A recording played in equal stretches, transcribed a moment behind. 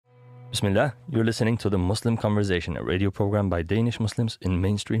Bismillah, you're listening to the Muslim Conversation, a radio program by Danish Muslims in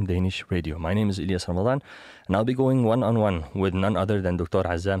mainstream Danish radio. My name is Ilyas Ramadan, and I'll be going one-on-one with none other than Dr.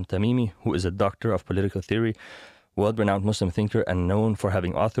 Azzam Tamimi, who is a doctor of political theory, world-renowned Muslim thinker, and known for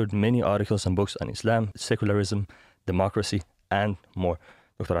having authored many articles and books on Islam, secularism, democracy, and more.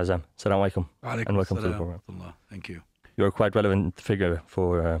 Dr. Azzam, Assalamu alaikum, and welcome to the program. Thank you. You're a quite relevant figure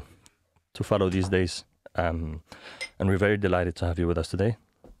to follow these days, and we're very delighted to have you with us today.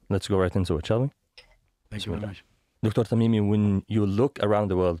 Let's go right into it, shall we? Thank you very much. Dr. Tamimi, when you look around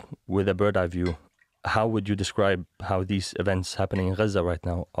the world with a bird's eye view, how would you describe how these events happening in Gaza right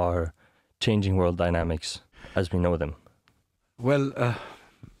now are changing world dynamics as we know them? Well,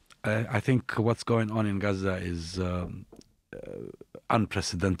 I think what's going on in Gaza is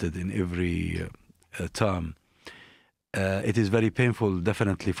unprecedented in every term. It is very painful,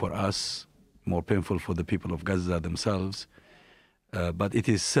 definitely for us, more painful for the people of Gaza themselves. But it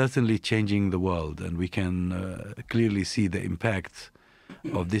is certainly changing the world, and we can clearly see the impact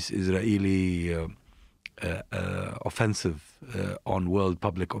of this Israeli offensive on world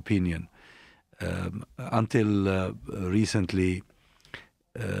public opinion. Until recently,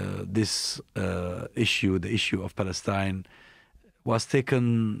 this issue, the issue of Palestine, was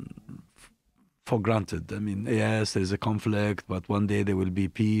taken for granted. I mean, yes, there is a conflict, but one day there will be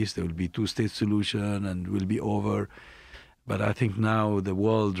peace, there will be two-state solution, and it will be over. But I think now the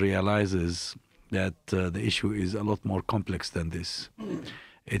world realizes that the issue is a lot more complex than this.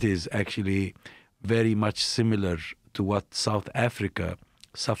 It is actually very much similar to what South Africa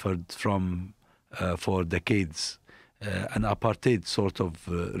suffered from for decades, an apartheid sort of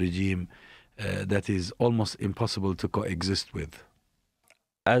regime that is almost impossible to coexist with.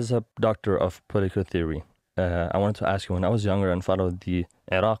 As a doctor of political theory, I wanted to ask you, when I was younger and followed the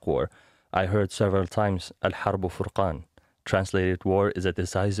Iraq war, I heard several times Al-Harbu Furqan. Translated, war is a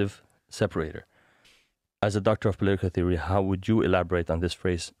decisive separator. As a doctor of political theory, how would you elaborate on this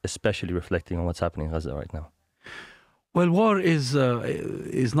phrase, especially reflecting on what's happening in Gaza right now? Well, war is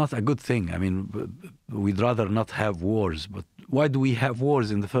not a good thing. I mean, we'd rather not have wars. But why do we have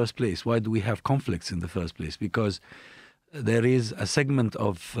wars in the first place? Why do we have conflicts in the first place? Because there is a segment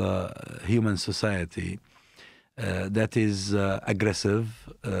of human society that is aggressive,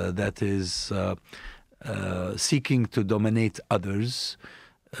 that is seeking to dominate others.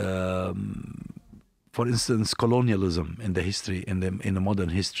 For instance, colonialism in the history, in the modern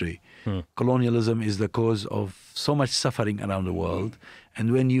history. Colonialism is the cause of so much suffering around the world.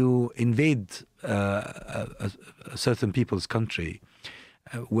 And when you invade a certain people's country,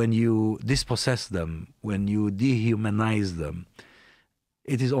 when you dispossess them, when you dehumanize them,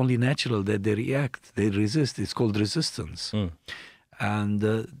 it is only natural that they react, they resist. It's called resistance. And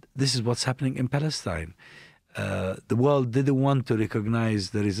this is what's happening in Palestine. The world didn't want to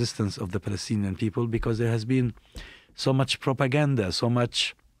recognize the resistance of the Palestinian people because there has been so much propaganda, so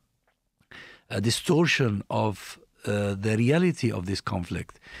much distortion of the reality of this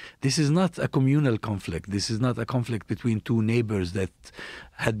conflict. This is not a communal conflict. This is not a conflict between two neighbors that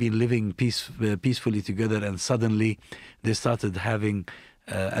had been living peacefully together, and suddenly they started having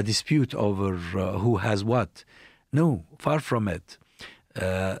a dispute over who has what. No, far from it.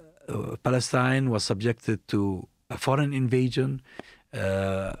 Palestine was subjected to a foreign invasion.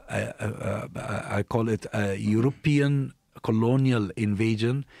 I call it a European colonial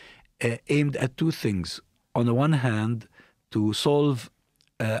invasion aimed at two things. On the one hand, to solve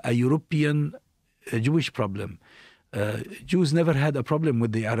a European Jewish problem. Jews never had a problem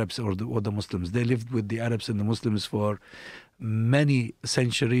with the Arabs or the Muslims. They lived with the Arabs and the Muslims for many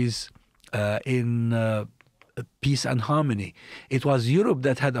centuries in peace and harmony. It was Europe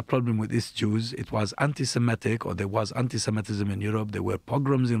that had a problem with its Jews. It was anti-Semitic, or there was anti-Semitism in Europe. There were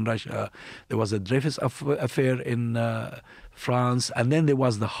pogroms in Russia. There was a Dreyfus affair in France. And then there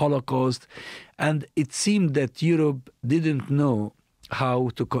was the Holocaust. And it seemed that Europe didn't know how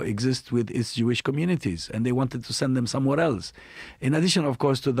to coexist with its Jewish communities, and they wanted to send them somewhere else. In addition, of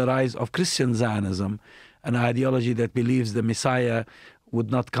course, to the rise of Christian Zionism, an ideology that believes the Messiah would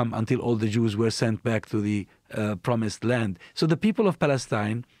not come until all the Jews were sent back to the promised land. So the people of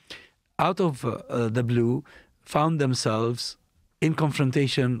Palestine, out of the blue, found themselves in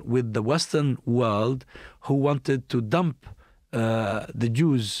confrontation with the Western world, who wanted to dump the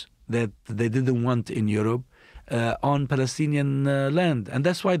Jews that they didn't want in Europe on Palestinian land. And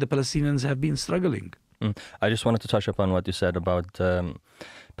that's why the Palestinians have been struggling. I just wanted to touch upon what you said about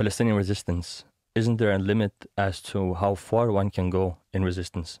Palestinian resistance. Isn't there a limit as to how far one can go in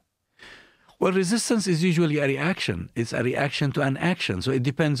resistance? Well, resistance is usually a reaction. It's a reaction to an action. So it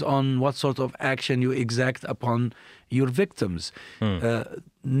depends on what sort of action you exact upon your victims.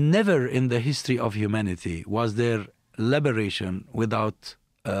 Never in the history of humanity was there liberation without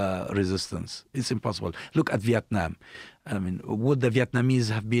resistance. It's impossible. Look at Vietnam. I mean, would the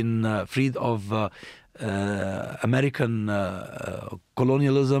Vietnamese have been freed of American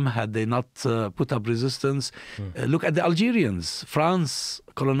colonialism had they not put up resistance? Look at the Algerians. France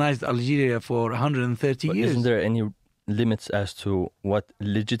colonized Algeria for 130 But years. isn't there any limits as to what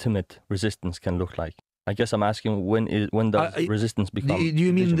legitimate resistance can look like? I guess I'm asking when does resistance become? Do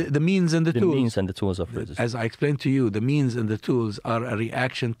you mean the means and the tools? The means and the tools of resistance. As I explained to you, the means and the tools are a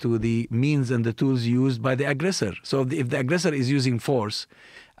reaction to the means and the tools used by the aggressor. So if the aggressor is using force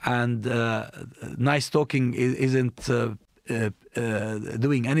and nice talking isn't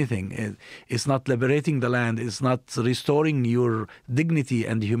doing anything, it's not liberating the land, it's not restoring your dignity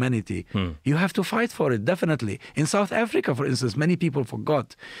and humanity, you have to fight for it, definitely. In South Africa, for instance, many people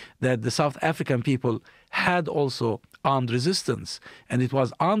forgot that the South African people had also armed resistance. And it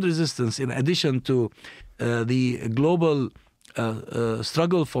was armed resistance in addition to the global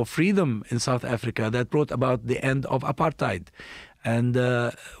struggle for freedom in South Africa that brought about the end of apartheid. And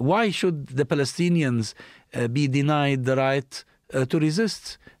why should the Palestinians be denied the right to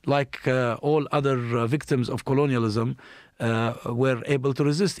resist, like all other victims of colonialism were able to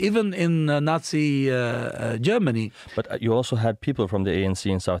resist, even in Nazi Germany? But you also had people from the ANC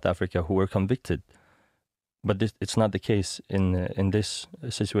in South Africa who were convicted. But it's not the case in this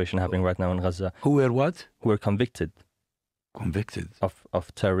situation happening right now in Gaza. Who were what? Who were convicted. Convicted?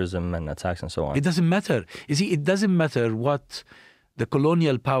 Of terrorism and attacks and so on. It doesn't matter. You see, it doesn't matter what the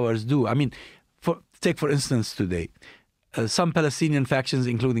colonial powers do. I mean, take for instance today, some Palestinian factions,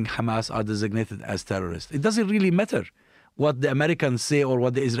 including Hamas, are designated as terrorists. It doesn't really matter what the Americans say or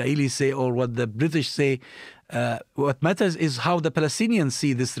what the Israelis say or what the British say. What matters is how the Palestinians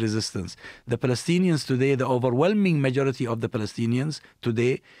see this resistance. The Palestinians today, the overwhelming majority of the Palestinians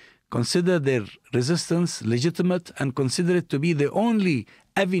today, consider their resistance legitimate and consider it to be the only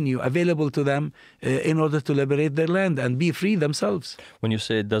avenue available to them in order to liberate their land and be free themselves. When you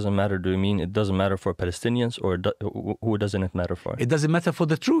say it doesn't matter, do you mean it doesn't matter for Palestinians, or who doesn't it matter for? It doesn't matter for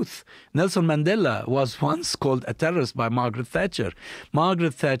the truth. Nelson Mandela was once called a terrorist by Margaret Thatcher.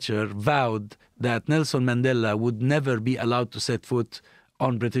 Margaret Thatcher vowed that Nelson Mandela would never be allowed to set foot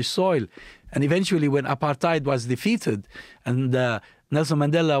on British soil. And eventually, when apartheid was defeated and Nelson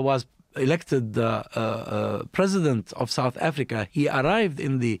Mandela was elected president of South Africa, he arrived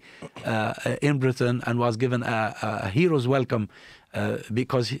in Britain and was given a hero's welcome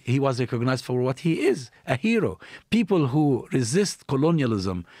because he was recognized for what he is, a hero. People who resist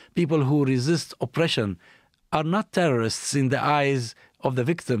colonialism, people who resist oppression, are not terrorists in the eyes of the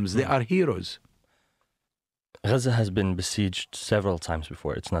victims. They are heroes. Gaza has been besieged several times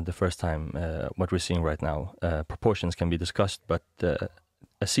before. It's not the first time what we're seeing right now. Proportions can be discussed, but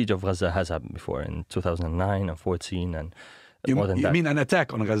a siege of Gaza has happened before in 2009 and 14 and more than that. You mean an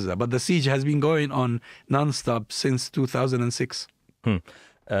attack on Gaza, but the siege has been going on non-stop since 2006.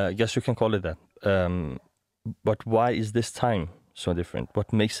 Yes, you can call it that. But why is this time so different?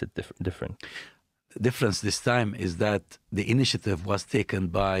 What makes it different? The difference this time is that the initiative was taken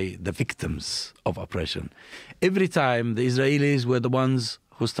by the victims of oppression. Every time the Israelis were the ones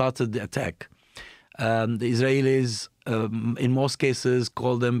who started the attack. The Israelis, in most cases,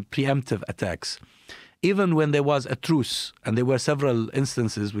 call them preemptive attacks. Even when there was a truce, and there were several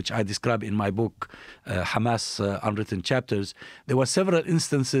instances which I describe in my book, Hamas Unwritten Chapters, there were several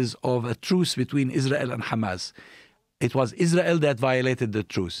instances of a truce between Israel and Hamas. It was Israel that violated the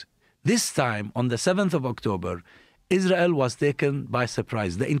truce. This time, on the 7th of October, Israel was taken by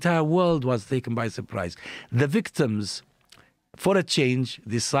surprise. The entire world was taken by surprise. The victims, for a change,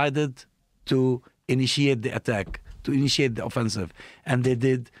 decided to initiate the attack, to initiate the offensive. And they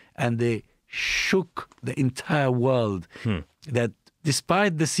did, and they shook the entire world. That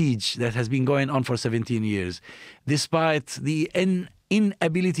despite the siege that has been going on for 17 years, despite the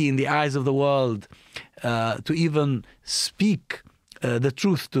inability in the eyes of the world to even speak the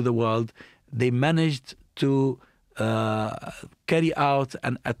truth to the world, they managed to carry out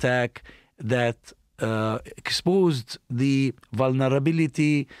an attack that exposed the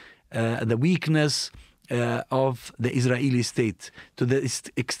vulnerability, the weakness of the Israeli state, to the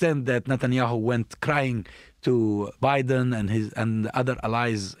extent that Netanyahu went crying to Biden and other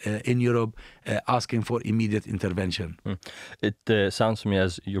allies in Europe, asking for immediate intervention. It sounds to me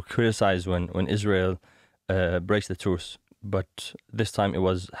as you criticize when Israel breaks the truce. but this time it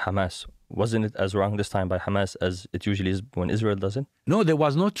was Hamas. Wasn't it as wrong this time by Hamas as it usually is when Israel does it? No, there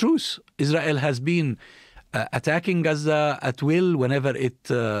was no truce. Israel has been attacking Gaza at will whenever it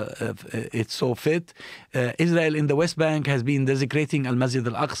saw fit. Israel in the West Bank has been desecrating Al-Masjid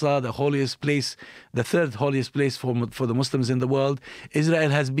Al-Aqsa, the holiest place, the third holiest place for the Muslims in the world.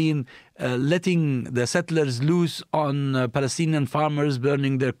 Israel has been letting the settlers loose on Palestinian farmers,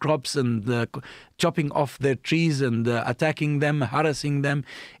 burning their crops and chopping off their trees and attacking them, harassing them.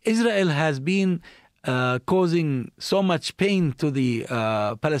 Israel has been causing so much pain to the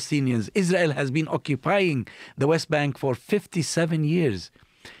Palestinians. Israel has been occupying the West Bank for 57 years.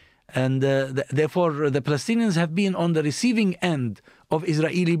 And therefore, the Palestinians have been on the receiving end of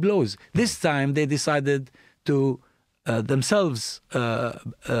Israeli blows. This time, they decided to themselves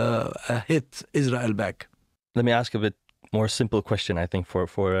hit Israel back. Let me ask a bit more simple question. I think for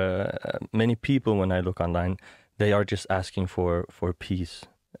many people, when I look online, they are just asking for peace.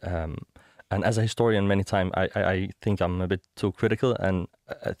 And as a historian, many times I think I'm a bit too critical, and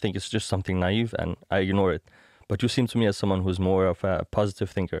I think it's just something naive, and I ignore it. But you seem to me as someone who's more of a positive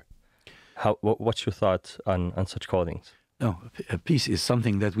thinker. What's your thought on such callings? No, peace is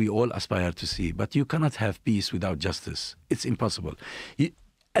something that we all aspire to see, but you cannot have peace without justice. It's impossible.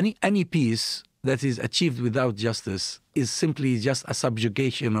 Any peace that is achieved without justice is simply just a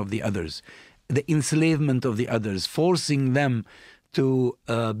subjugation of the others, the enslavement of the others, forcing them to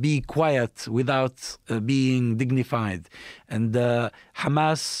be quiet without being dignified. And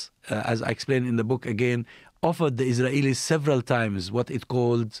Hamas, as I explained in the book again, offered the Israelis several times what it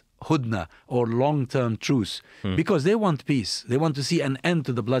called hudna, or long-term truce, because they want peace. They want to see an end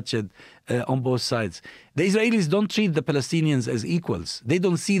to the bloodshed on both sides. The Israelis don't treat the Palestinians as equals. They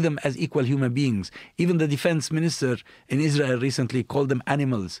don't see them as equal human beings. Even the defense minister in Israel recently called them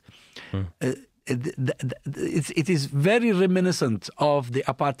animals. It is very reminiscent of the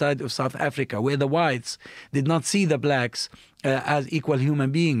apartheid of South Africa, where the whites did not see the blacks as equal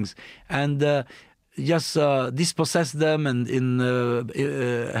human beings, and just dispossessed them and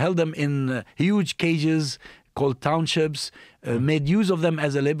held them in huge cages called townships, made use of them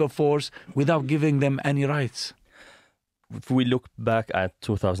as a labor force without giving them any rights. If we look back at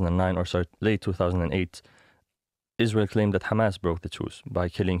 2009 or sorry, late 2008, Israel claimed that Hamas broke the truce by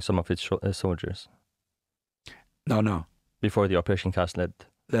killing some of its soldiers. No. Before the Operation Cast Lead.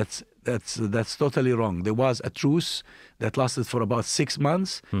 That's totally wrong. There was a truce that lasted for about 6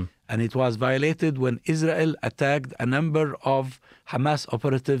 months, and it was violated when Israel attacked a number of Hamas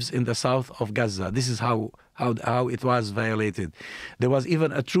operatives in the south of Gaza. This is how it was violated. There was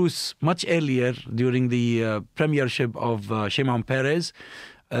even a truce much earlier during the premiership of Shimon Peres,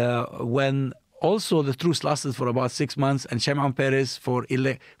 when also the truce lasted for about 6 months, and Shimon Peres, for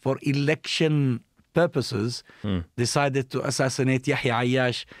election purposes, decided to assassinate Yahya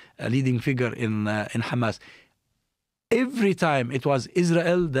Ayyash, a leading figure in Hamas. Every time it was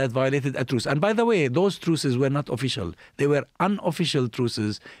Israel that violated a truce. And by the way, those truces were not official. They were unofficial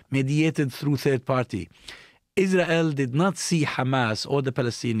truces mediated through third party. Israel did not see Hamas or the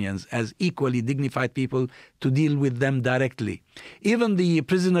Palestinians as equally dignified people to deal with them directly. Even the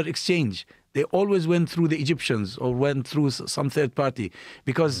prisoner exchange, they always went through the Egyptians or went through some third party,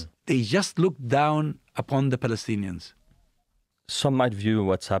 because they just looked down upon the Palestinians. Some might view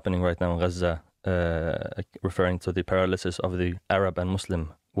what's happening right now in Gaza, referring to the paralysis of the Arab and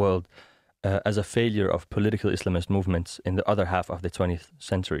Muslim world, as a failure of political Islamist movements in the other half of the 20th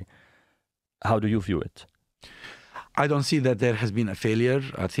century. How do you view it? I don't see that there has been a failure.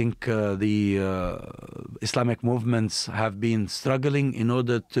 I think the Islamic movements have been struggling in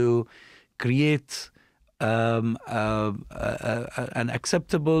order to create an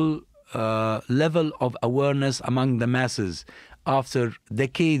acceptable level of awareness among the masses after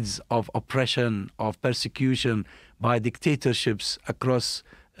decades of oppression, of persecution by dictatorships across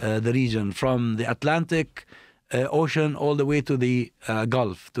the region, from the Atlantic Ocean all the way to the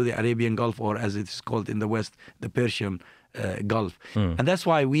Gulf, to the Arabian Gulf, or as it is called in the West, the Persian Gulf. And that's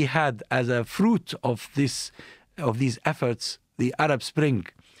why we had, as a fruit of these efforts, the Arab Spring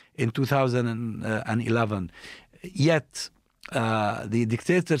in 2011. Yet the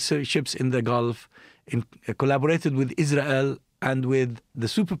dictatorships in the Gulf collaborated with Israel and with the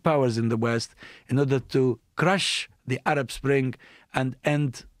superpowers in the West in order to crush the Arab Spring and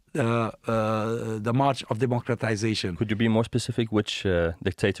end the march of democratization. Could you be more specific? Which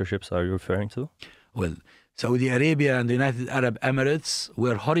dictatorships are you referring to? Well, Saudi Arabia and the United Arab Emirates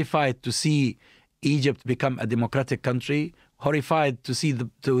were horrified to see Egypt become a democratic country, horrified to see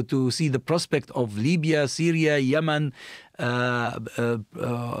the prospect of Libya, Syria, Yemen,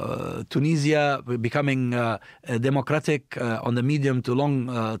 Tunisia becoming democratic on the medium to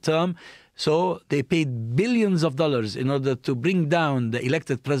long term. So they paid billions of dollars in order to bring down the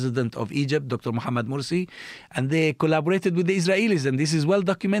elected president of Egypt, Dr. Mohamed Morsi, and they collaborated with the Israelis. And this is well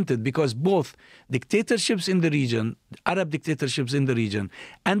documented because both dictatorships in the region, Arab dictatorships in the region,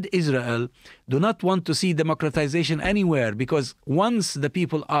 and Israel do not want to see democratization anywhere, because once the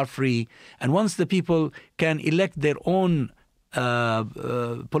people are free and once the people can elect their own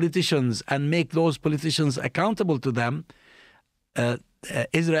politicians and make those politicians accountable to them,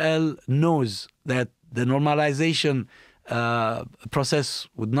 Israel knows that the normalization process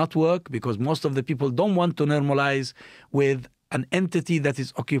would not work, because most of the people don't want to normalize with an entity that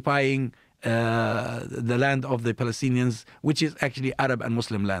is occupying the land of the Palestinians, which is actually Arab and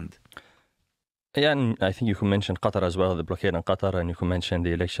Muslim land. Yeah, and I think you could mention Qatar as well, the blockade on Qatar, and you could mention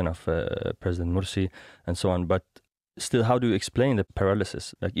the election of President Morsi and so on. But still, how do you explain the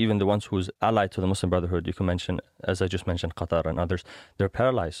paralysis? Like, even the ones who's allied to the Muslim Brotherhood, you can mention, as I just mentioned, Qatar and others, they're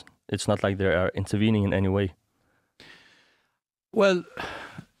paralyzed. It's not like they are intervening in any way. Well,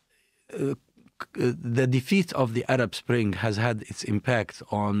 the defeat of the Arab Spring has had its impact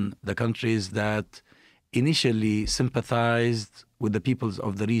on the countries that initially sympathized with the peoples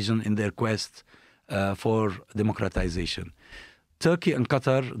of the region in their quest for democratization. Turkey and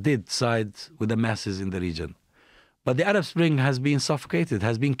Qatar did side with the masses in the region. But the Arab Spring has been suffocated,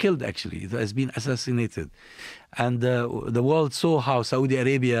 has been killed actually, it has been assassinated. And the world saw how Saudi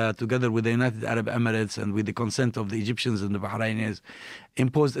Arabia, together with the United Arab Emirates and with the consent of the Egyptians and the Bahrainis,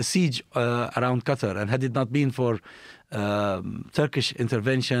 imposed a siege around Qatar. And had it not been for Turkish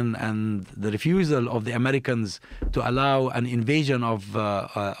intervention and the refusal of the Americans to allow an invasion of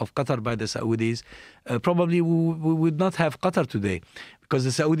Qatar by the Saudis, probably we would not have Qatar today, because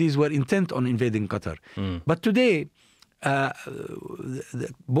the Saudis were intent on invading Qatar. But today,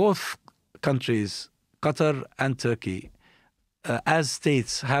 both countries, Qatar and Turkey, as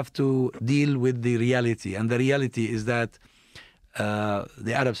states, have to deal with the reality. And the reality is that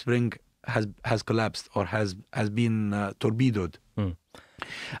the Arab Spring has collapsed or has been torpedoed.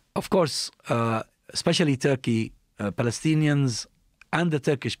 Of course, especially Turkey, Palestinians and the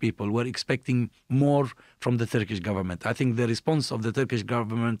Turkish people were expecting more from the Turkish government. I think the response of the Turkish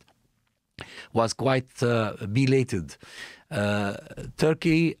government was quite belated.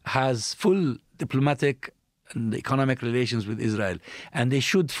 Turkey has full diplomatic and economic relations with Israel, and they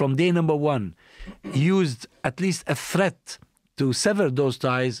should, from day number one, use at least a threat to sever those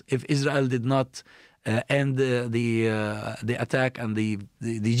ties if Israel did not end the attack and the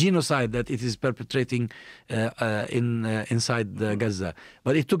genocide that it is perpetrating inside Gaza.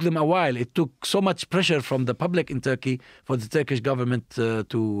 But it took them a while. It took so much pressure from the public in Turkey for the Turkish government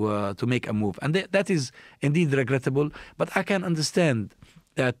to make a move, and that is indeed regrettable. But I can understand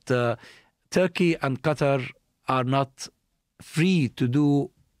that Turkey and Qatar are not free to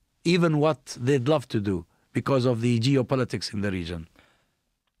do even what they'd love to do because of the geopolitics in the region.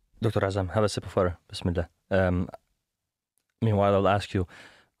 Dr. Azzam, have a sip of water. Bismillah. Meanwhile, I'll ask you,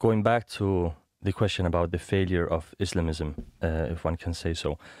 going back to the question about the failure of Islamism, if one can say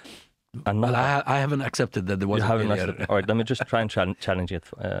so. Well, I haven't accepted that there was a failure. All right, let me just try and challenge it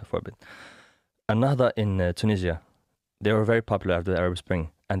for a bit. An-Nahda in Tunisia, they were very popular after the Arab Spring,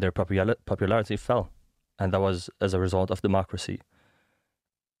 and their popularity fell. And that was as a result of democracy.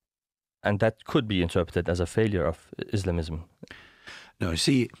 And that could be interpreted as a failure of Islamism. No,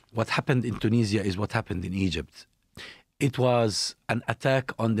 see, what happened in Tunisia is what happened in Egypt. It was an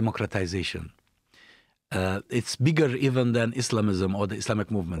attack on democratization. It's bigger even than Islamism or the Islamic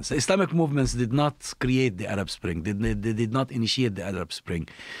movements. The Islamic movements did not create the Arab Spring. They did not initiate the Arab Spring.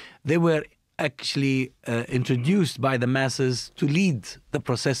 They were actually introduced by the masses to lead the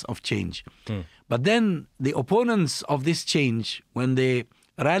process of change. But then the opponents of this change, when they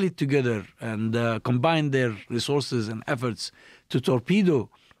rallied together and combined their resources and efforts to torpedo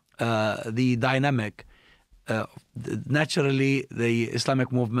the dynamic, naturally the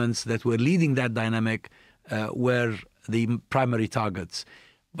Islamic movements that were leading that dynamic were the primary targets.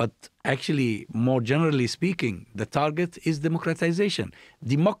 But actually, more generally speaking, the target is democratization.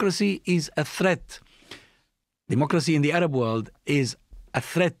 Democracy is a threat. Democracy in the Arab world is a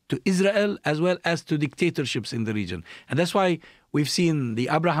threat to Israel as well as to dictatorships in the region. And that's why we've seen the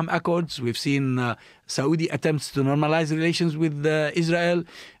Abraham Accords, we've seen Saudi attempts to normalize relations with Israel,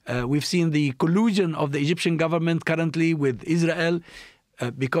 we've seen the collusion of the Egyptian government currently with Israel,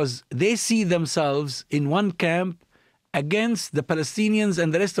 because they see themselves in one camp against the Palestinians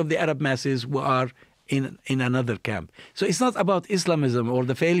and the rest of the Arab masses who are in another camp. So it's not about Islamism or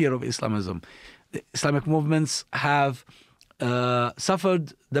the failure of Islamism. The Islamic movements have suffered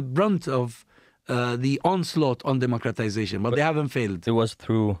the brunt of the onslaught on democratization, but they haven't failed. It was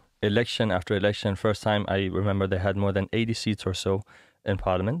through election after election. First time I remember they had more than 80 seats or so in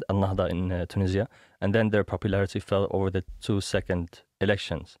parliament, Al-Nahda in Tunisia, and then their popularity fell over the 2 second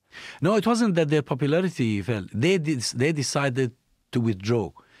elections. No, it wasn't that their popularity fell. They decided to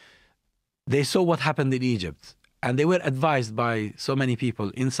withdraw. They saw what happened in Egypt, and they were advised by so many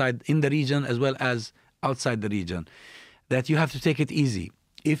people in the region as well as outside the region that you have to take it easy.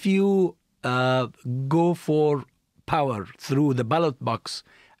 If you go for power through the ballot box,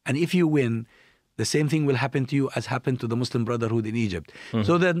 and if you win, the same thing will happen to you as happened to the Muslim Brotherhood in Egypt. Mm-hmm.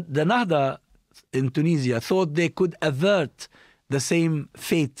 So the Nahda in Tunisia thought they could avert the same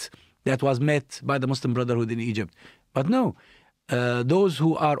fate that was met by the Muslim Brotherhood in Egypt. But no, those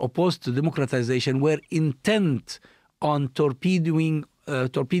who are opposed to democratization were intent on torpedoing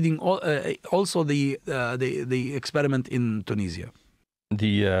also the experiment in Tunisia.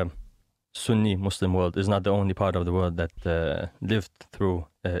 The Sunni Muslim world is not the only part of the world that lived through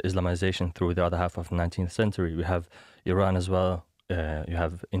Islamization through the other half of the 19th century. We have Iran as well. You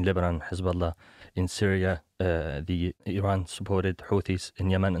have in Lebanon, Hezbollah, in Syria, the Iran-supported Houthis in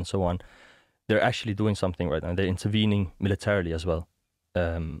Yemen, and so on. They're actually doing something right now. They're intervening militarily as well.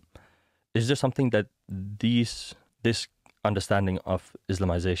 Is there something that this understanding of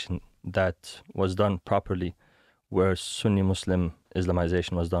Islamization that was done properly, where Sunni Muslim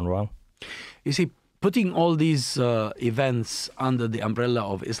Islamization was done wrong? You see, putting all these events under the umbrella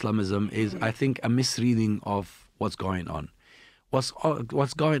of Islamism is, I think, a misreading of what's going on.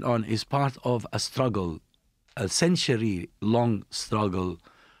 What's going on is part of a struggle, a century-long struggle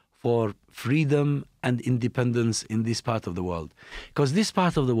for freedom and independence in this part of the world. Because this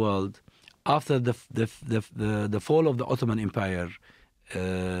part of the world, after the fall of the Ottoman Empire,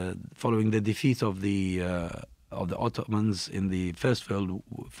 following the defeat of the Ottomans in the First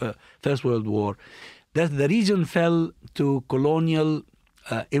World War, that the region fell to colonial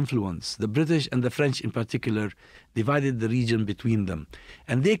influence. The British and the French in particular divided the region between them.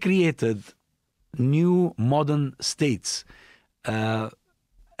 And they created new modern states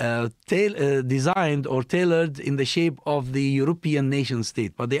designed or tailored in the shape of the European nation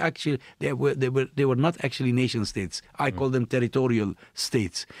state. But they were not actually nation states. I call them territorial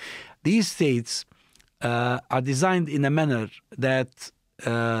states. These states are designed in a manner that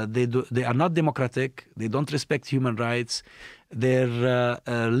they are not democratic. They don't respect human rights. They're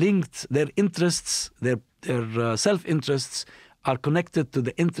linked. Their interests, their self-interests, are connected to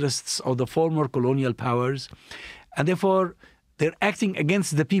the interests of the former colonial powers, and therefore they're acting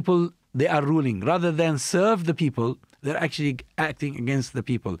against the people they are ruling. Rather than serve the people, they're actually acting against the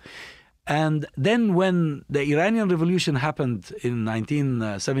people. And then when the Iranian Revolution happened in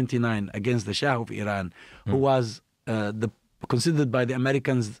 1979 against the Shah of Iran, who was considered by the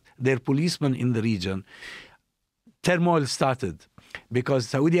Americans their policeman in the region, turmoil started because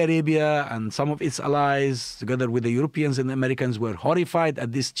Saudi Arabia and some of its allies, together with the Europeans and the Americans, were horrified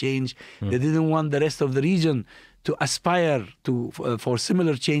at this change. They didn't want the rest of the region to aspire for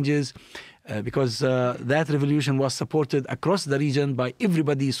similar changes. Because that revolution was supported across the region by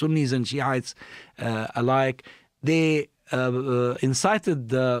everybody, Sunnis and Shiites alike. They incited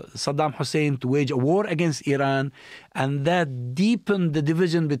Saddam Hussein to wage a war against Iran, and that deepened the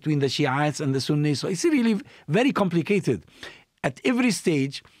division between the Shiites and the Sunnis. So it's really very complicated. At every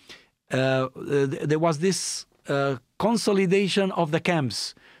stage, there was this consolidation of the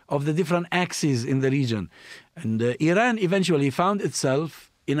camps, of the different axes in the region. And Iran eventually found itself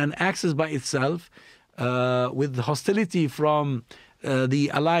in an axis by itself, with hostility from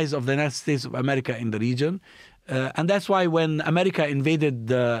the allies of the United States of America in the region. And that's why when America invaded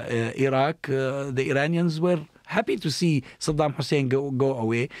Iraq, the Iranians were happy to see Saddam Hussein go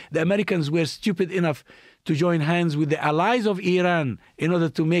away. The Americans were stupid enough to join hands with the allies of Iran in order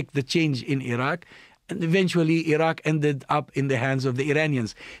to make the change in Iraq. And eventually, Iraq ended up in the hands of the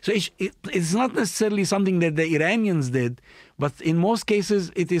Iranians. So it's not necessarily something that the Iranians did, but in most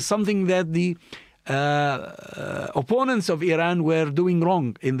cases, it is something that the opponents of Iran were doing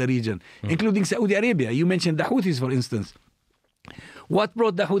wrong in the region, including Saudi Arabia. You mentioned the Houthis, for instance. What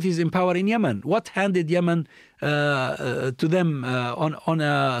brought the Houthis in power in Yemen? What handed Yemen to them on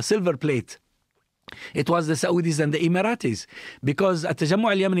a silver plate? It was the Saudis and the Emiratis, because at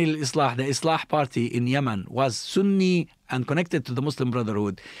Tajammu' al-Yamani al-Islah, the Islah party in Yemen, was Sunni and connected to the Muslim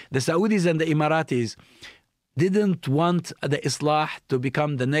Brotherhood. The Saudis and the Emiratis didn't want the Islah to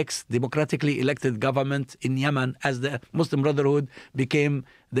become the next democratically elected government in Yemen, as the Muslim Brotherhood became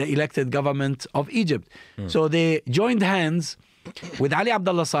the elected government of Egypt. So they joined hands with Ali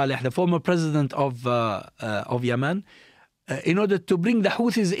Abdullah Saleh, the former president of Yemen, in order to bring the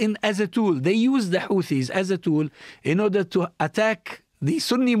Houthis in as a tool. They used the Houthis as a tool in order to attack the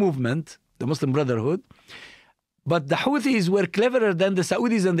Sunni movement, the Muslim Brotherhood. But the Houthis were cleverer than the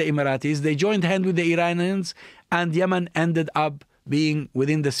Saudis and the Emiratis. They joined hand with the Iranians, and Yemen ended up being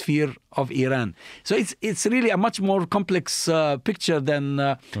within the sphere of Iran. So it's really a much more complex picture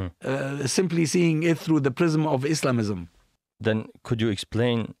than simply seeing it through the prism of Islamism. Then could you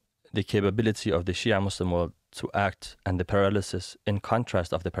explain the capability of the Shia Muslim world to act and the paralysis in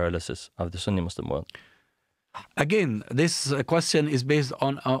contrast of the paralysis of the Sunni Muslim world? Again, this question is based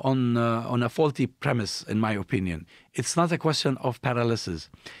on a faulty premise, in my opinion. It's not a question of paralysis.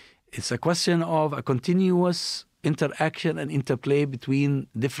 It's a question of a continuous interaction and interplay between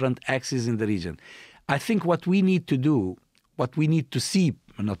different axes in the region. I think what we need to do, what we need to see,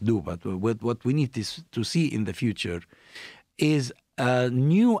 not do, but what we need to see in the future is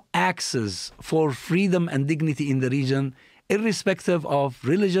new axes for freedom and dignity in the region, irrespective of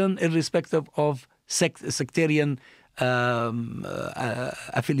religion, irrespective of sectarian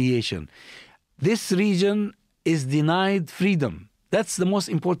affiliation. This region is denied freedom. That's the most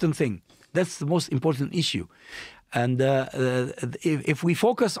important thing. That's the most important issue. And if we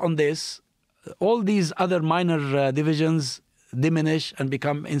focus on this, all these other minor divisions diminish and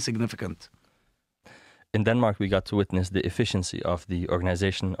become insignificant. In Denmark, we got to witness the efficiency of the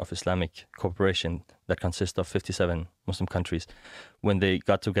Organization of Islamic Cooperation that consists of 57 Muslim countries when they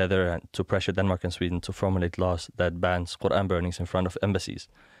got together to pressure Denmark and Sweden to formulate laws that bans Quran burnings in front of embassies.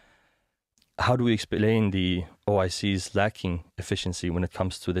 How do we explain the OIC's lacking efficiency when it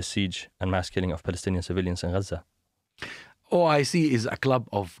comes to the siege and mass killing of Palestinian civilians in Gaza? OIC is a club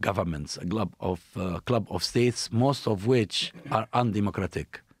of governments, a club of states, most of which are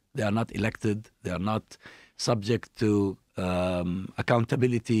undemocratic. They are not elected. They are not subject to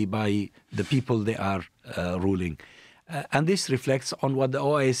accountability by the people they are ruling. And this reflects on what the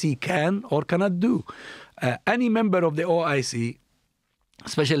OIC can or cannot do. Any member of the OIC,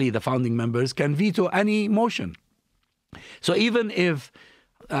 especially the founding members, can veto any motion. So even if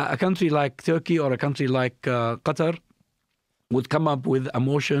a country like Turkey or a country like Qatar would come up with a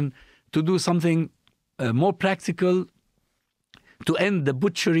motion to do something more practical to end the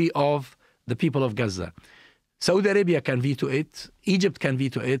butchery of the people of Gaza, Saudi Arabia can veto it, Egypt can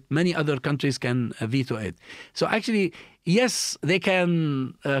veto it, many other countries can veto it. So actually, yes, they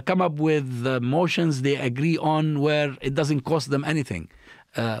can come up with motions they agree on where it doesn't cost them anything,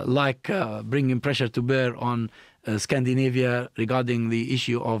 like bringing pressure to bear on Scandinavia regarding the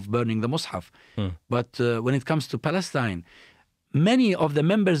issue of burning the Mus'haf. But when it comes to Palestine, many of the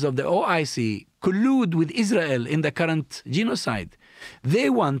members of the OIC collude with Israel in the current genocide. They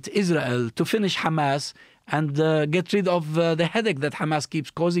want Israel to finish Hamas and get rid of the headache that Hamas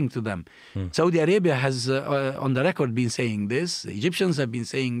keeps causing to them. Saudi Arabia has, on the record, been saying this. The Egyptians have been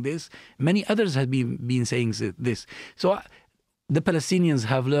saying this. Many others have been saying this. So the Palestinians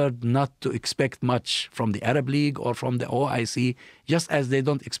have learned not to expect much from the Arab League or from the OIC, just as they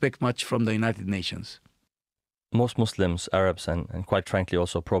don't expect much from the United Nations. Most Muslims, Arabs, and quite frankly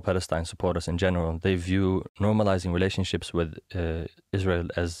also pro-Palestine supporters in general, they view normalizing relationships with Israel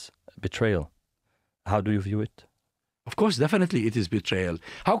as betrayal. How do you view it? Of course, definitely it is betrayal.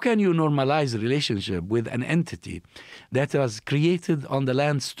 How can you normalize a relationship with an entity that was created on the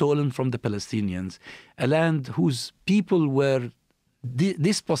land stolen from the Palestinians, a land whose people were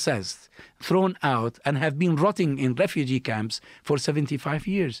dispossessed, thrown out, and have been rotting in refugee camps for 75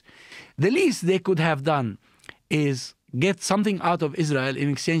 years? The least they could have done is get something out of Israel in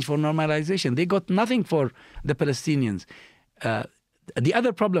exchange for normalization. They got nothing for the Palestinians. The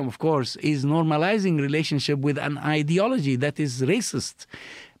other problem, of course, is normalizing relationship with an ideology that is racist.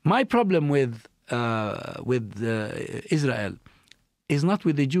 My problem with Israel is not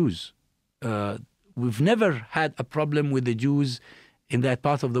with the Jews. We've never had a problem with the Jews in that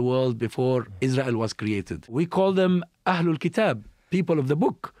part of the world before Israel was created. We call them Ahlul Kitab, people of the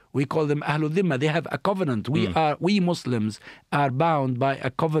book. We call them Ahlul Dhimma. They have a covenant. We Muslims are bound by a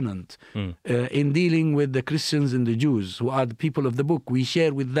covenant in dealing with the Christians and the Jews, who are the people of the book. We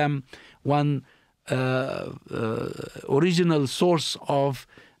share with them one original source of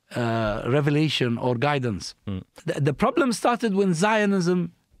revelation or guidance. The problem started when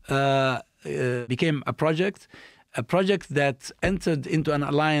Zionism became a project that entered into an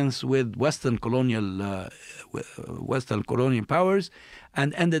alliance with Western colonial powers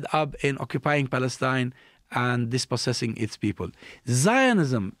and ended up in occupying Palestine and dispossessing its people.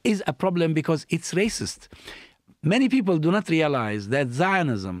 Zionism is a problem because it's racist. Many people do not realize that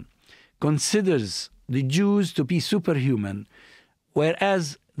Zionism considers the Jews to be superhuman,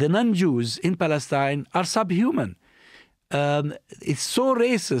 whereas the non-Jews in Palestine are subhuman. It's so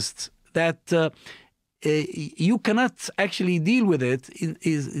racist that you cannot actually deal with it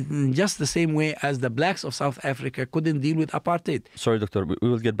in just the same way as the blacks of South Africa couldn't deal with apartheid. Sorry, Doctor, we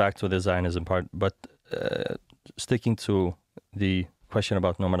will get back to the Zionism part, but sticking to the question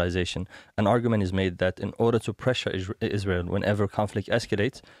about normalization, an argument is made that in order to pressure Israel whenever conflict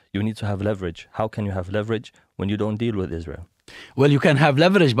escalates, you need to have leverage. How can you have leverage when you don't deal with Israel? Well, you can have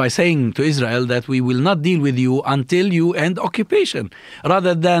leverage by saying to Israel that we will not deal with you until you end occupation,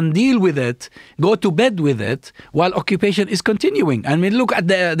 rather than deal with it, go to bed with it while occupation is continuing. I mean, look at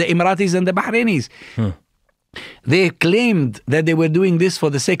the Emiratis and the Bahrainis. They claimed that they were doing this for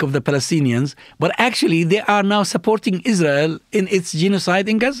the sake of the Palestinians, but actually they are now supporting Israel in its genocide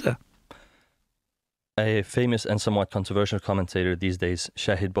in Gaza. A famous and somewhat controversial commentator these days,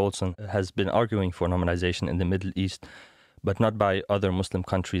 Shahid Bolton, has been arguing for normalization in the Middle East, but not by other Muslim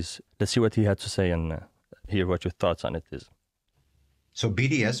countries. Let's see what he had to say and hear what your thoughts on it is. So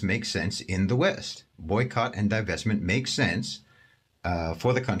BDS makes sense in the West. Boycott and divestment makes sense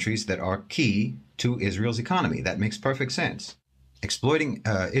for the countries that are key to Israel's economy. That makes perfect sense. Exploiting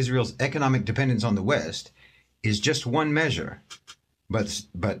Israel's economic dependence on the West is just one measure, but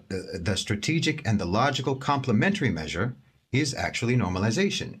the strategic and the logical complementary measure is actually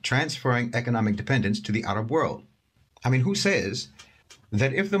normalization, transferring economic dependence to the Arab world. I mean, who says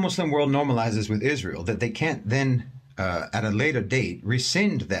that if the Muslim world normalizes with Israel, that they can't then, at a later date,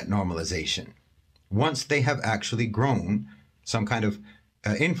 rescind that normalization once they have actually grown some kind of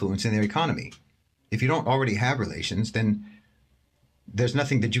influence in their economy? If you don't already have relations, then there's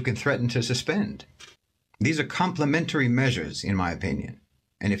nothing that you can threaten to suspend. These are complementary measures, in my opinion.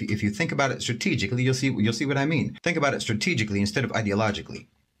 And if you think about it strategically, you'll see what I mean. Think about it strategically instead of ideologically.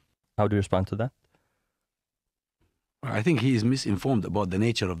 How do you respond to that? I think he is misinformed about the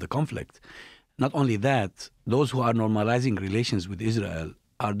nature of the conflict. Not only that, those who are normalizing relations with Israel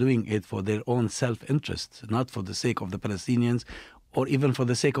are doing it for their own self-interest, not for the sake of the Palestinians or even for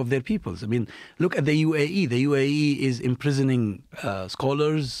the sake of their peoples. I mean, look at the UAE. The UAE is imprisoning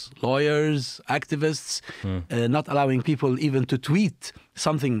scholars, lawyers, activists, not allowing people even to tweet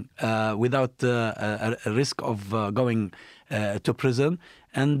something without a risk of going to prison.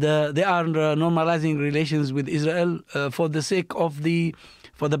 And they are normalizing relations with Israel for the sake of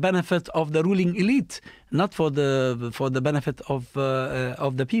for the benefit of the ruling elite, not for the benefit of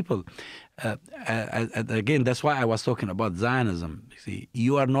the people. Again, that's why I was talking about Zionism. See,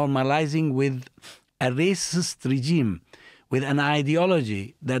 you are normalizing with a racist regime, with an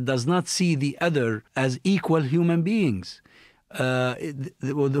ideology that does not see the other as equal human beings.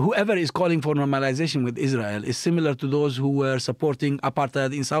 Whoever is calling for normalization with Israel is similar to those who were supporting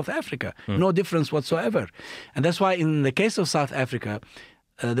apartheid in South Africa. No difference whatsoever. And that's why in the case of South Africa,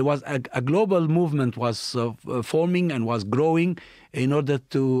 there was a global movement was forming and was growing in order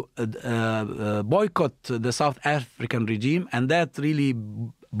to boycott the South African regime, and that really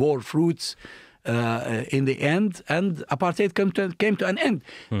bore fruits in the end, and apartheid came to an end.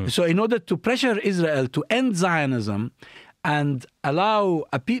 So in order to pressure Israel to end Zionism and allow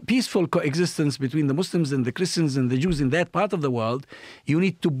a peaceful coexistence between the Muslims and the Christians and the Jews in that part of the world, you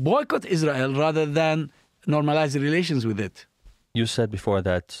need to boycott Israel rather than normalize relations with it. You said before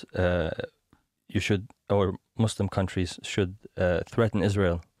that Muslim countries should threaten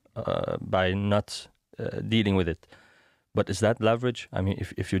Israel by not dealing with it. But is that leverage? I mean,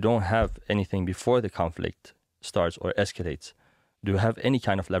 if you don't have anything before the conflict starts or escalates, do you have any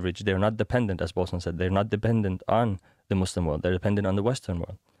kind of leverage? They're not dependent, as Bolton said, they're not dependent on the Muslim world. They're dependent on the Western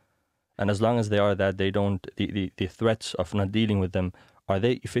world. And as long as they are that, they don't, the threats of not dealing with them, are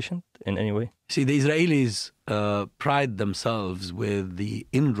they efficient in any way? See, the Israelis pride themselves with the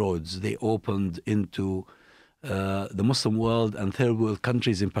inroads they opened into the Muslim world and third world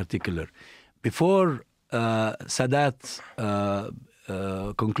countries in particular. Before Sadat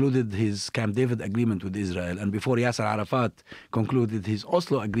concluded his Camp David agreement with Israel, and before Yasser Arafat concluded his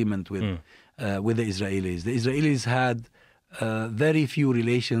Oslo agreement with the Israelis had very few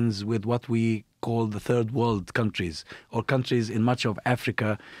relations with what we call the third world countries, or countries in much of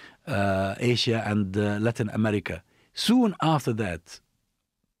Africa, Asia, and Latin America. Soon after that,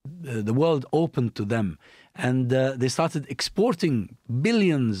 the world opened to them, and they started exporting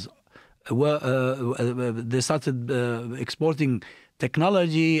billions. They started exporting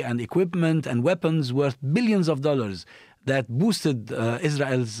technology and equipment and weapons worth billions of dollars that boosted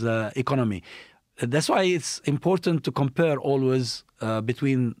Israel's economy. That's why it's important to compare always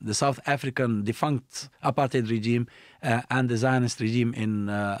between the South African defunct apartheid regime and the Zionist regime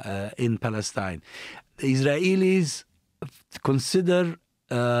in Palestine. The Israelis consider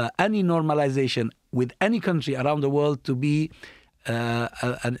any normalization with any country around the world to be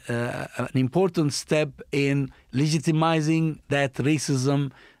an important step in legitimizing that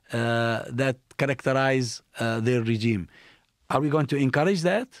racism that characterize their regime. Are we going to encourage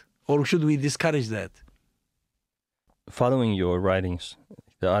that, or should we discourage that? Following your writings,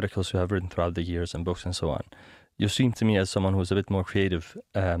 the articles you have written throughout the years and books and so on, you seem to me as someone who's a bit more creative.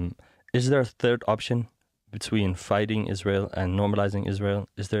 Is there a third option between fighting Israel and normalizing Israel?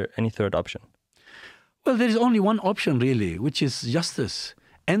 Is there any third option? Well, there is only one option, really, which is justice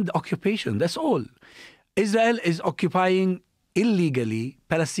and occupation. That's all. Israel is occupying illegally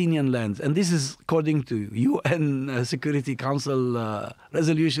Palestinian lands, and this is according to UN Security Council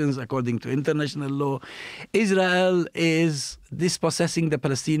resolutions, according to international law. Israel is dispossessing the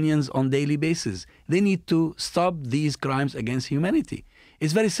Palestinians on a daily basis. They need to stop these crimes against humanity.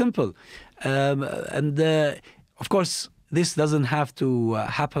 It's very simple. Of course, this doesn't have to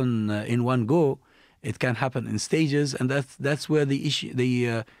happen in one go. It can happen in stages, and that's where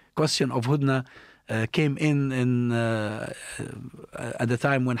the question of Hudna came in at the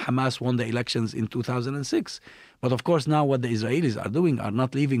time when Hamas won the elections in 2006. But of course, now what the Israelis are doing are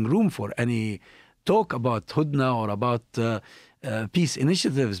not leaving room for any talk about Hudna or about peace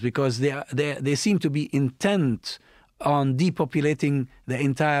initiatives, because they seem to be intent on depopulating the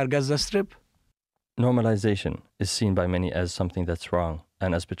entire Gaza Strip. Normalization is seen by many as something that's wrong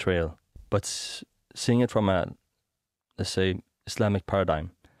and as betrayal. But seeing it from a, let's say, Islamic paradigm,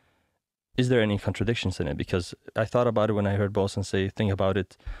 is there any contradictions in it? Because I thought about it when I heard Bolson say, think about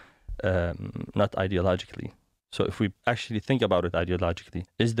it not ideologically. So if we actually think about it ideologically,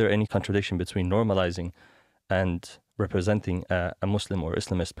 is there any contradiction between normalizing and representing a Muslim or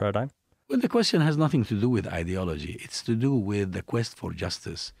Islamist paradigm? Well, the question has nothing to do with ideology. It's to do with the quest for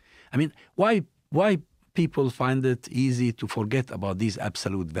justice. I mean, why people find it easy to forget about these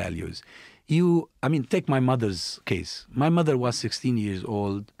absolute values? Take my mother's case. My mother was 16 years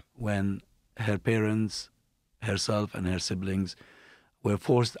old when her parents, herself and her siblings were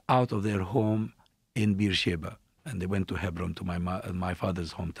forced out of their home in Beersheba, and they went to Hebron, to my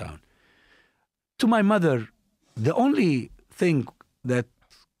father's hometown. To my mother, the only thing that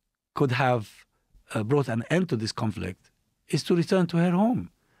could have brought an end to this conflict is to return to her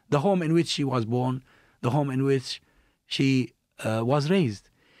home, the home in which she was born, the home in which she was raised.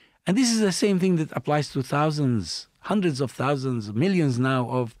 And this is the same thing that applies to thousands, hundreds of thousands, millions now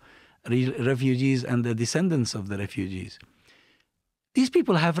of refugees and the descendants of the refugees. These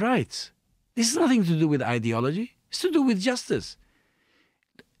people have rights. This has nothing to do with ideology. It's to do with justice.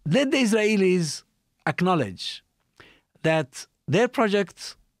 Let the Israelis acknowledge that their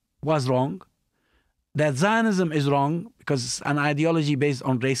project was wrong, that Zionism is wrong because it's an ideology based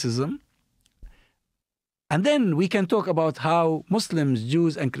on racism. And then we can talk about how Muslims,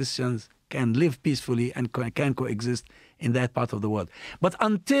 Jews, and Christians can live peacefully and can coexist in that part of the world. But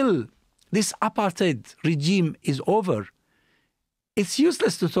until this apartheid regime is over, it's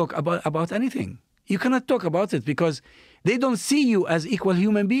useless to talk about anything. You cannot talk about it because they don't see you as equal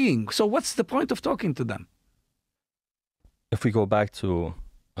human beings. So what's the point of talking to them? If we go back to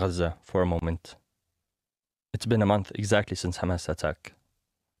Gaza for a moment, it's been a month exactly since Hamas attack.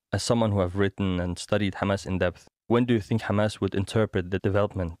 As someone who have written and studied Hamas in depth, when do you think Hamas would interpret the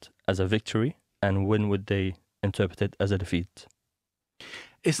development as a victory, and when would they interpret it as a defeat?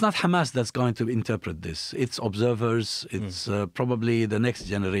 It's not Hamas that's going to interpret this. It's observers. It's probably the next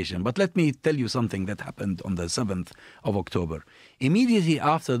generation. But let me tell you something that happened on the 7th of October. Immediately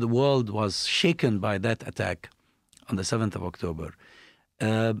after the world was shaken by that attack on the 7th of October,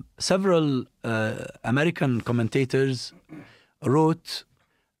 several American commentators wrote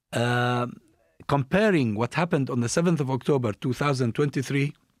comparing what happened on the 7th of October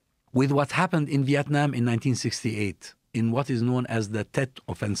 2023 with what happened in Vietnam in 1968 in what is known as the Tet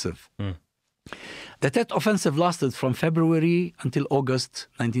Offensive. The Tet Offensive lasted from February until August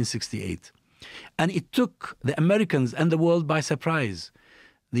 1968. And it took the Americans and the world by surprise.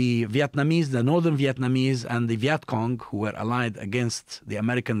 The Vietnamese, the northern Vietnamese, and the Viet Cong, who were allied against the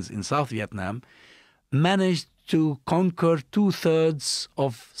Americans in South Vietnam, managed to conquer 2/3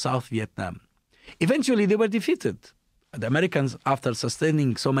 of South Vietnam. Eventually, they were defeated. The Americans, after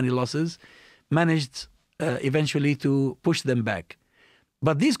sustaining so many losses, managed eventually to push them back.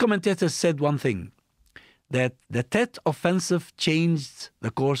 But these commentators said one thing, that the Tet Offensive changed the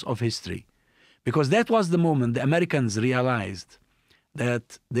course of history, because that was the moment the Americans realized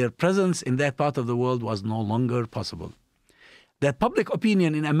that their presence in that part of the world was no longer possible. That public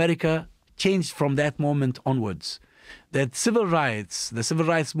opinion in America changed from that moment onwards. That civil rights, the civil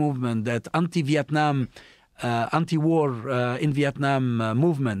rights movement, that anti-Vietnam, anti-war in Vietnam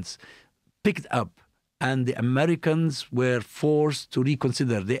movements picked up, and the Americans were forced to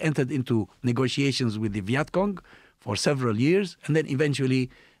reconsider. They entered into negotiations with the Viet Cong for several years, and then eventually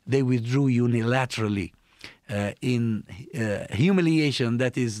they withdrew unilaterally in humiliation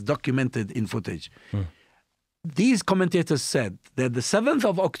that is documented in footage. These commentators said that the 7th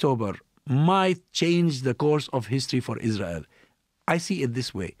of October might change the course of history for Israel. I see it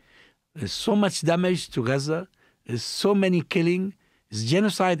this way. There's so much damage to Gaza. There's so many killing.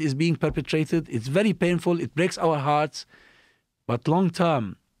 Genocide is being perpetrated. It's very painful. It breaks our hearts. But long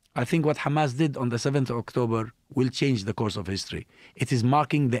term, I think what Hamas did on the 7th of October will change the course of history. It is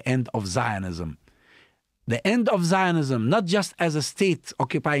marking the end of Zionism. The end of Zionism, not just as a state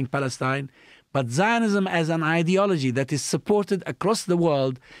occupying Palestine, but Zionism as an ideology that is supported across the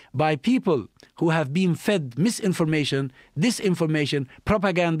world by people who have been fed misinformation, disinformation,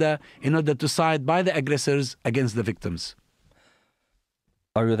 propaganda in order to side by the aggressors against the victims.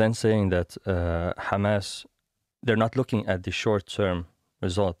 Are you then saying that Hamas, they're not looking at the short-term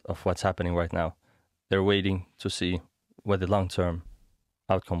result of what's happening right now? They're waiting to see what the long-term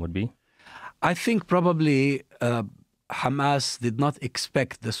outcome would be? I think probably Hamas did not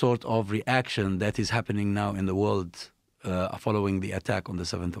expect the sort of reaction that is happening now in the world following the attack on the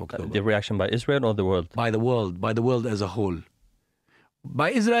 7th of October. The reaction by Israel or the world? By the world as a whole.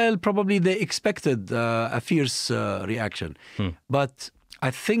 By Israel, probably they expected a fierce reaction. But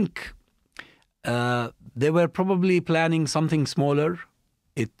I think they were probably planning something smaller.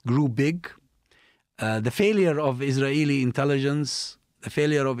 It grew big. The failure of Israeli intelligence, the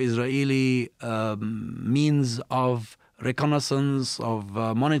failure of Israeli means of reconnaissance, of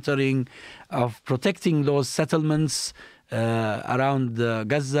monitoring, of protecting those settlements around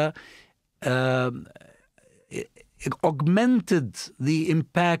Gaza, it augmented the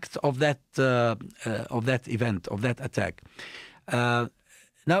impact of that event, of that attack.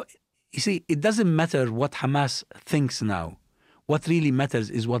 Now, you see, it doesn't matter what Hamas thinks now. What really matters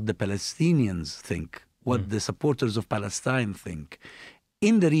is what the Palestinians think, what the supporters of Palestine think.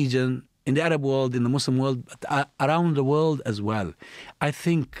 In the region, in the Arab world, in the Muslim world, but around the world as well. I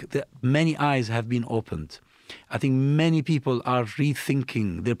think that many eyes have been opened. I think many people are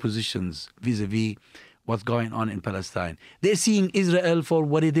rethinking their positions vis-a-vis what's going on in Palestine. They're seeing Israel for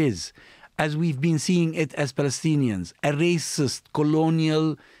what it is, as we've been seeing it as Palestinians, a racist,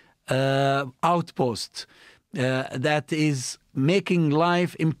 colonial outpost that is making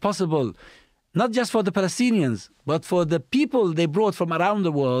life impossible, not just for the Palestinians, but for the people they brought from around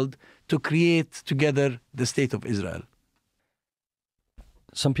the world to create together the state of Israel.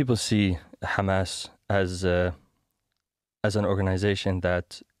 Some people see Hamas as an organization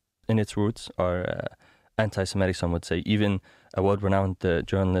that in its roots are anti-Semitic, some would say. Even a world-renowned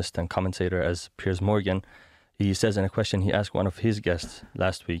journalist and commentator as Piers Morgan, he says in a question he asked one of his guests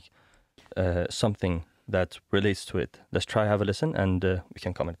last week, something that relates to it. Let's try have a listen and we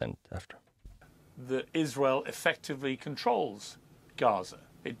can comment then after. That Israel effectively controls Gaza.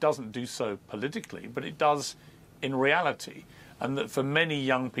 It doesn't do so politically, but it does in reality. And that for many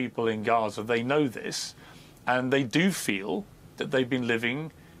young people in Gaza, they know this, and they do feel that they've been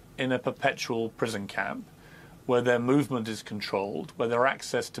living in a perpetual prison camp where their movement is controlled, where their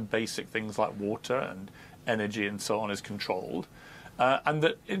access to basic things like water and energy and so on is controlled, and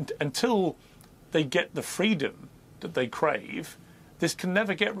that until they get the freedom that they crave, this can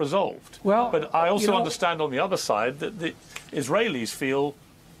never get resolved. Well, but I also understand on the other side that the Israelis feel,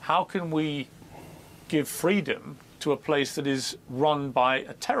 how can we give freedom to a place that is run by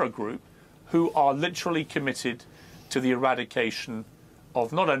a terror group who are literally committed to the eradication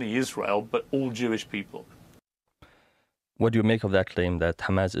of not only Israel, but all Jewish people? What do you make of that claim that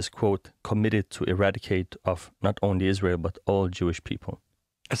Hamas is, quote, committed to eradicate of not only Israel, but all Jewish people?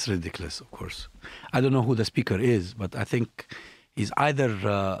 That's ridiculous, of course. I don't know who the speaker is, but I think he's either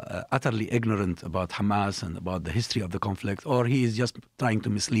utterly ignorant about Hamas and about the history of the conflict, or he is just trying to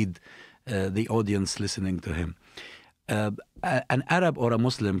mislead the audience listening to him. An Arab or a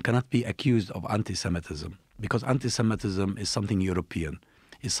Muslim cannot be accused of anti-Semitism, because anti-Semitism is something European.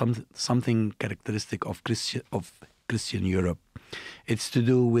 It's something characteristic of Christian Europe. It's to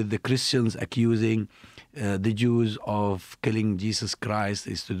do with the Christians accusing the Jews of killing Jesus Christ.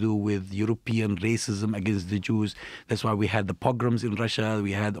 It's to do with European racism against the Jews. That's why we had the pogroms in Russia.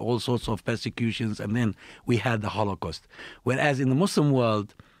 We had all sorts of persecutions, and then we had the Holocaust. Whereas in the Muslim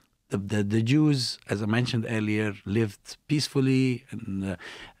world, the Jews, as I mentioned earlier, lived peacefully and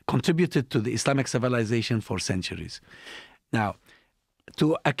contributed to the Islamic civilization for centuries. Now,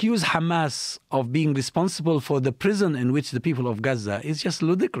 to accuse Hamas of being responsible for the prison in which the people of Gaza is just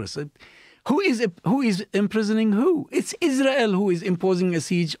ludicrous. Who is imprisoning who? It's Israel who is imposing a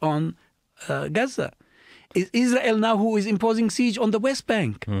siege on Gaza. It's Israel now who is imposing siege on the West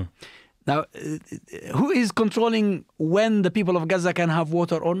Bank. Now, who is controlling when the people of Gaza can have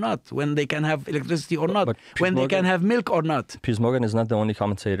water or not, when they can have electricity or not, when they can have milk or not? Piers Morgan is not the only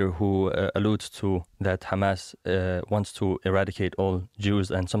commentator who alludes to that Hamas wants to eradicate all Jews,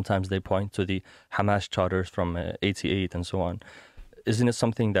 and sometimes they point to the Hamas charters from 88 and so on. Isn't it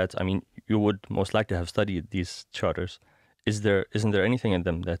something that, I mean, you would most likely have studied these charters? Isn't there anything in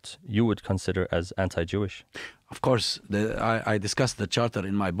them that you would consider as anti-Jewish? Of course, I discussed the charter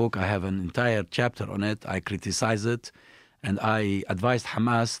in my book. I have an entire chapter on it. I criticize it, and I advised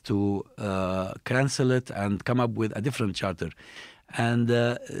Hamas to cancel it and come up with a different charter. And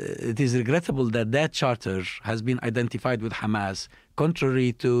it is regrettable that that charter has been identified with Hamas,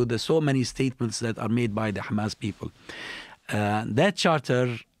 contrary to the so many statements that are made by the Hamas people. That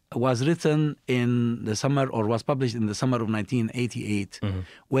charter was written in the summer, or was published in the summer of 1988,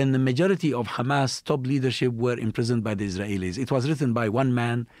 when the majority of Hamas top leadership were imprisoned by the Israelis. It was written by one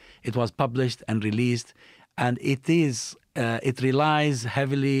man, it was published and released, and it relies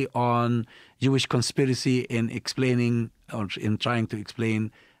heavily on Jewish conspiracy in explaining, or in trying to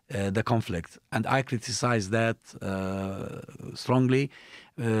explain the conflict. And I criticize that strongly.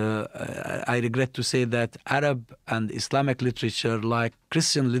 I regret to say that Arab and Islamic literature, like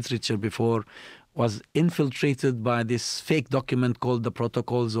Christian literature before, was infiltrated by this fake document called the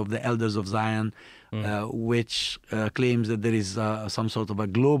Protocols of the Elders of Zion, which claims that there is some sort of a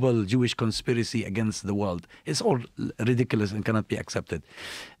global Jewish conspiracy against the world. It's all ridiculous and cannot be accepted.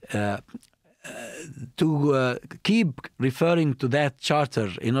 To keep referring to that charter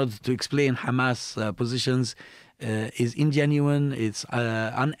in order to explain Hamas positions is ingenuine, it's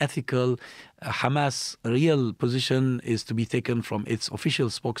unethical. Hamas' real position is to be taken from its official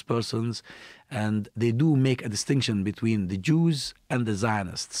spokespersons, and they do make a distinction between the Jews and the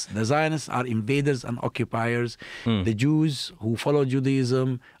Zionists. The Zionists are invaders and occupiers. The Jews who follow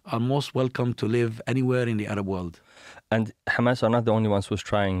Judaism are most welcome to live anywhere in the Arab world. And Hamas are not the only ones who's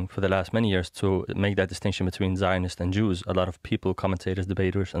trying for the last many years to make that distinction between Zionists and Jews. A lot of people, commentators,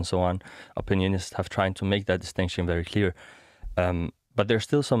 debaters, and so on, opinionists, have tried to make that distinction very clear. But there's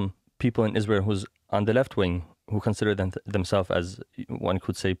still some people in Israel who's on the left wing who consider themselves as, one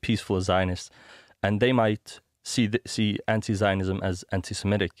could say, peaceful Zionists, and they might see anti-Zionism as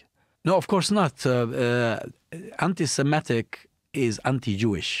anti-Semitic. No, of course not. Anti-Semitic is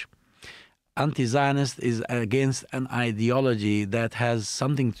anti-Jewish. Anti-Zionist is against an ideology that has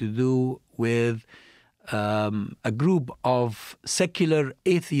something to do with a group of secular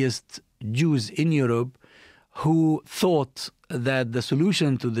atheist Jews in Europe who thought that the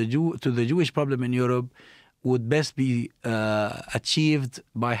solution to the Jewish problem in Europe would best be achieved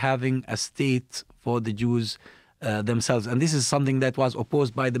by having a state for the Jews themselves. And this is something that was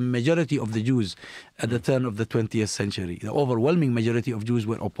opposed by the majority of the Jews at the turn of the 20th century. The overwhelming majority of Jews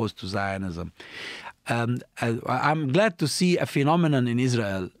were opposed to Zionism. I'm glad to see a phenomenon in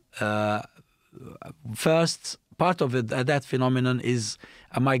Israel. First, part of it, that phenomenon is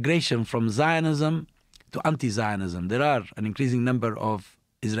a migration from Zionism to anti-Zionism. There are an increasing number of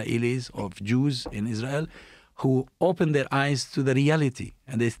Israelis, of Jews in Israel, who open their eyes to the reality,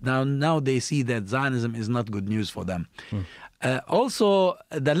 and now they see that Zionism is not good news for them. Also,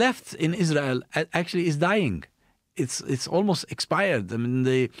 the left in Israel actually is dying. It's almost expired. I mean,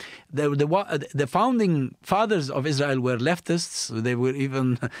 the founding fathers of Israel were leftists. They were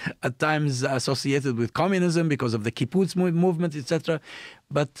even at times associated with communism because of the kibbutz movement, etc.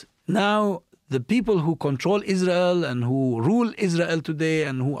 But now the people who control Israel and who rule Israel today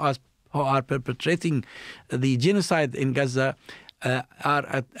and who are perpetrating the genocide in Gaza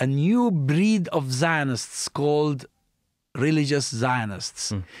are a new breed of Zionists called religious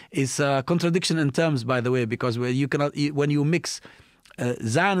Zionists. It's a contradiction in terms, by the way, because when you mix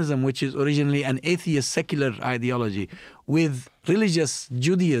Zionism, which is originally an atheist secular ideology, with religious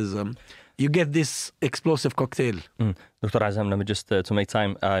Judaism, you get this explosive cocktail. Dr. Azzam, let me just, to make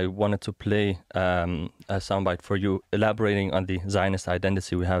time, I wanted to play a soundbite for you, elaborating on the Zionist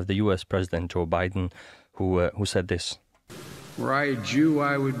identity. We have the U.S. President Joe Biden, who said this. Were I a Jew,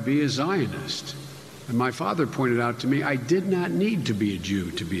 I would be a Zionist. And my father pointed out to me, I did not need to be a Jew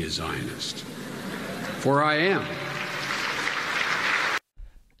to be a Zionist, for I am.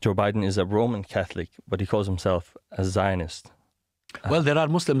 Joe Biden is a Roman Catholic, but he calls himself a Zionist. Well, there are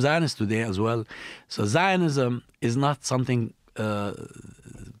Muslim Zionists today as well. So Zionism is not something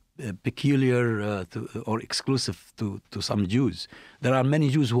peculiar or exclusive to some Jews. There are many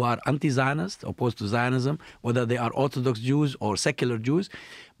Jews who are anti-Zionist, opposed to Zionism, whether they are Orthodox Jews or secular Jews.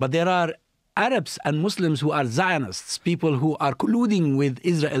 But there are Arabs and Muslims who are Zionists, people who are colluding with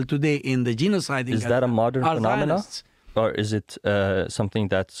Israel today in the genocide. Is that a modern phenomenon? Zionists. Or is it something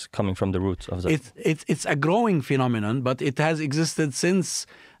that's coming from the roots of the... It's a growing phenomenon, but it has existed since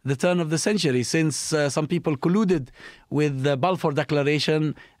the turn of the century, since some people colluded with the Balfour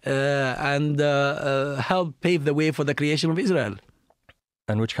Declaration and helped pave the way for the creation of Israel.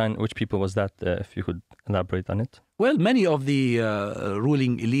 And which people was that, if you could elaborate on it? Well, many of the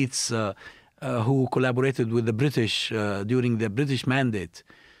ruling elites who collaborated with the British during the British Mandate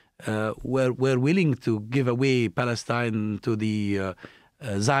were willing to give away Palestine to the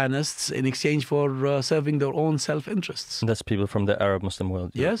Zionists in exchange for serving their own self-interests. That's people from the Arab Muslim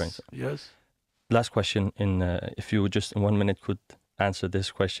world. Yes. Last question, if you just in 1 minute could answer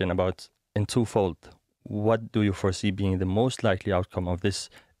this question about in twofold. What do you foresee being the most likely outcome of this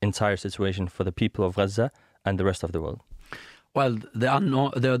entire situation for the people of Gaza and the rest of the world? Well,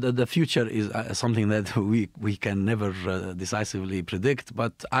 the future is something that we can never decisively predict,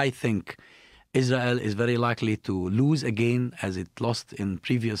 but I think Israel is very likely to lose again, as it lost in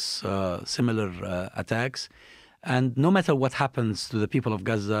previous similar attacks. And no matter what happens to the people of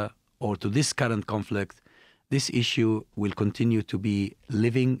Gaza or to this current conflict, this issue will continue to be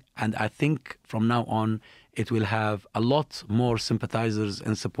living, and I think from now on it will have a lot more sympathizers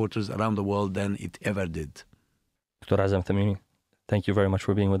and supporters around the world than it ever did. Dr. Azzam Tamimi, thank you very much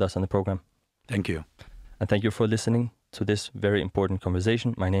for being with us on the program. Thank you. And thank you for listening to this very important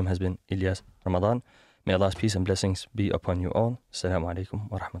conversation. My name has been Ilyas Ramadan. May Allah's peace and blessings be upon you all. Assalamu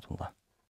alaikum wa rahmatullah.